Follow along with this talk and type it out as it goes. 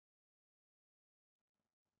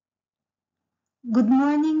Good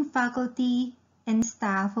morning, faculty and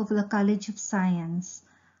staff of the College of Science.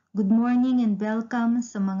 Good morning and welcome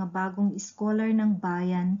sa mga bagong scholar ng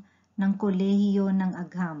bayan ng Kolehiyo ng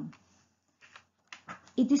Agham.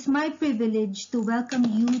 It is my privilege to welcome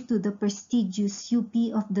you to the prestigious UP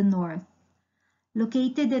of the North.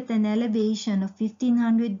 Located at an elevation of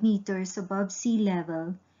 1,500 meters above sea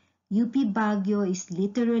level, UP Baguio is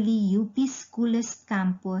literally UP's coolest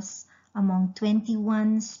campus among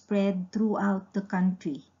 21 spread throughout the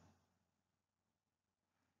country.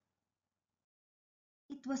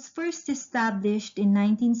 It was first established in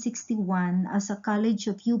 1961 as a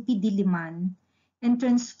college of UP Diliman and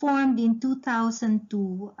transformed in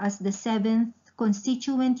 2002 as the 7th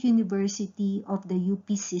constituent university of the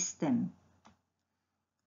UP system.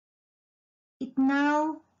 It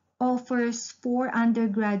now offers 4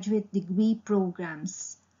 undergraduate degree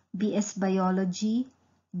programs: BS Biology,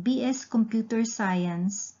 BS Computer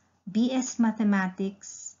Science, BS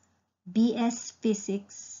Mathematics, BS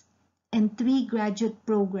Physics, and 3 graduate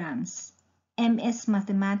programs: MS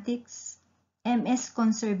Mathematics, MS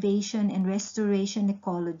Conservation and Restoration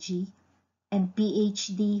Ecology, and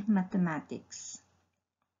PhD Mathematics.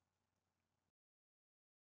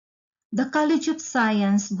 The College of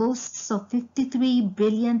Science boasts of 53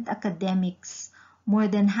 brilliant academics, more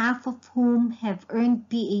than half of whom have earned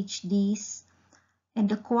PhDs, and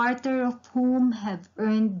a quarter of whom have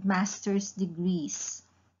earned master's degrees.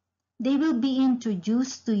 They will be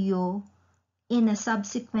introduced to you in a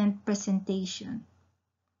subsequent presentation.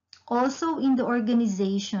 Also in the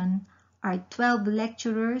organization are 12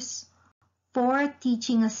 lecturers, 4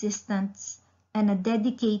 teaching assistants, and a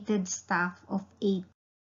dedicated staff of 8.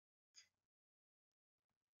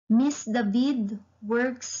 Miss David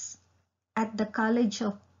works at the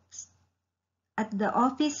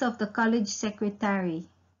office of the college secretary.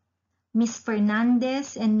 Miss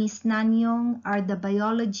Fernandez and Miss Nanyong are the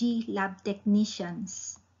biology lab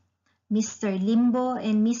technicians. Mr. Limbo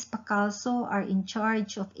and Miss Pacalso are in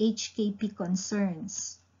charge of HKP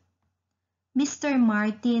concerns. Mr.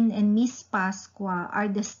 Martin and Miss Pasqua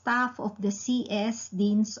are the staff of the CS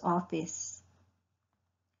Dean's office.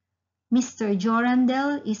 Mr.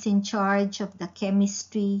 Jorandel is in charge of the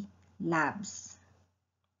chemistry labs.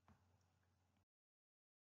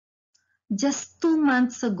 Just 2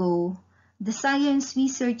 months ago, the Science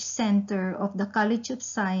Research Center of the College of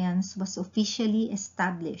Science was officially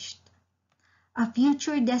established. A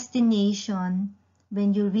future destination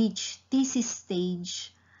when you reach thesis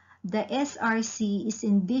stage, the SRC is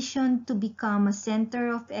envisioned to become a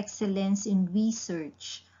center of excellence in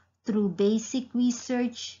research through basic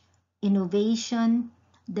research, innovation,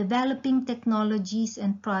 developing technologies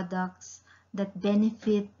and products that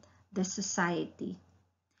benefit the society.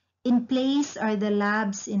 In place are the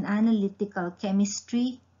labs in analytical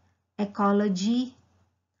chemistry, ecology,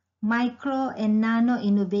 micro and nano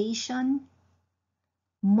innovation,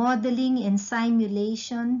 modeling and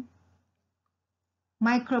simulation,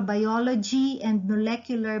 microbiology and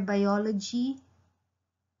molecular biology,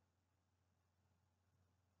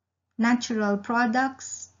 natural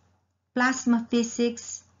products, plasma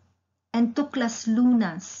physics, and Tuklas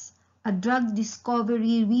Lunas, a drug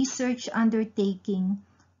discovery research undertaking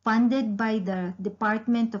funded by the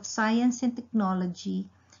Department of Science and Technology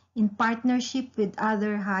in partnership with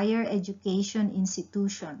other higher education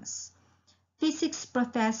institutions. Physics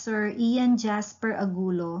Professor Ian Jasper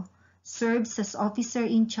Agulo serves as officer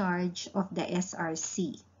in charge of the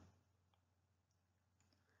SRC.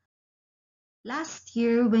 Last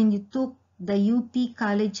year, when you took the UP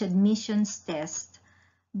College admissions test,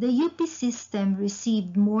 the UP system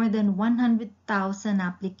received more than 100,000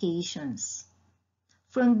 applications.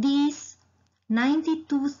 From these,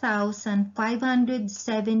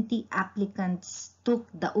 92,570 applicants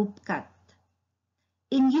took the UPCAT.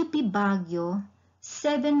 In UP Baguio,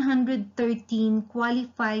 713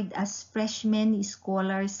 qualified as freshman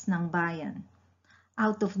scholars ng bayan.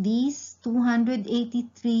 Out of these,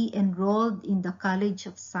 283 enrolled in the College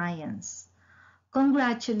of Science.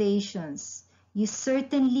 Congratulations! You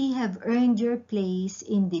certainly have earned your place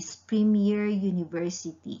in this premier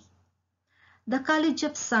university. The College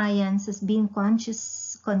of Science has been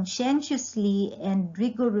conscientiously and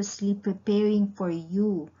rigorously preparing for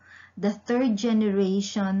you, the 3rd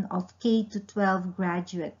generation of K-12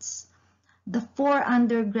 graduates. The 4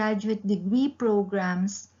 undergraduate degree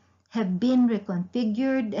programs have been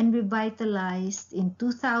reconfigured and revitalized in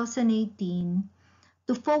 2018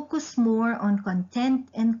 to focus more on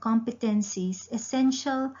content and competencies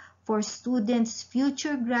essential for students'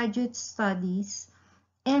 future graduate studies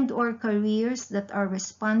and/or careers that are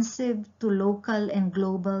responsive to local and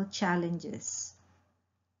global challenges.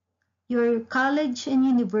 Your college and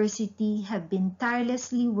university have been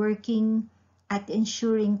tirelessly working at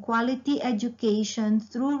ensuring quality education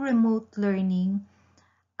through remote learning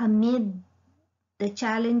amid the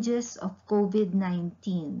challenges of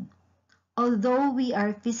COVID-19. Although we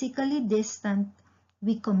are physically distant,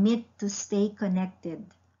 we commit to stay connected.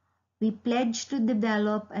 We pledge to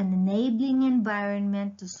develop an enabling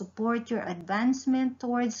environment to support your advancement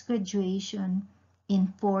towards graduation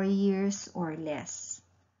in 4 years or less.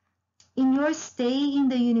 In your stay in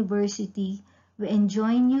the university, we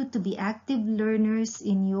enjoin you to be active learners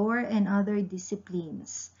in your and other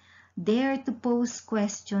disciplines. Dare to pose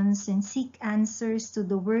questions and seek answers to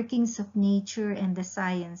the workings of nature and the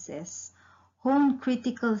sciences. Hone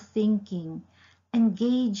critical thinking.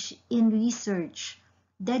 Engage in research.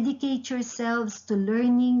 Dedicate yourselves to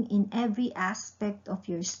learning in every aspect of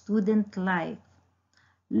your student life.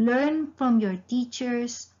 Learn from your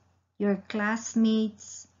teachers, your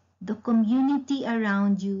classmates, the community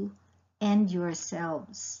around you, and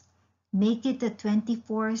yourselves. Make it a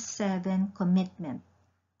 24/7 commitment.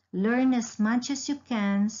 Learn as much as you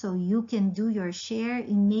can so you can do your share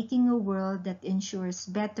in making a world that ensures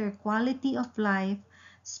better quality of life,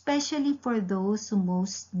 especially for those who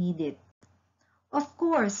most need it. Of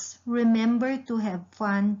course, remember to have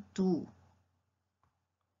fun too.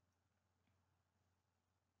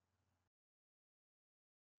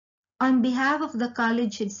 On behalf of the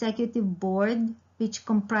College Executive Board, which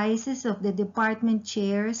comprises of the department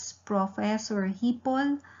chairs, Professor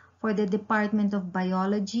Hipol for the Department of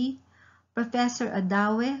Biology, Professor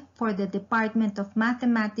Adawe for the Department of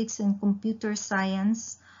Mathematics and Computer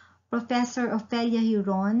Science, Professor Ofelia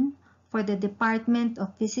Hiron for the Department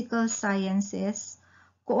of Physical Sciences,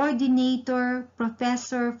 Coordinator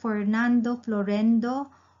Professor Fernando Florendo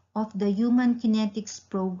of the Human Kinetics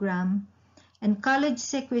Program, and College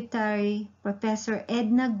Secretary Professor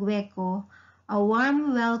Edna Gueco, a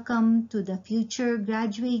warm welcome to the future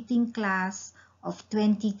graduating class of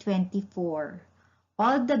 2024.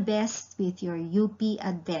 All the best with your UP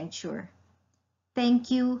adventure.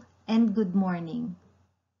 Thank you and good morning.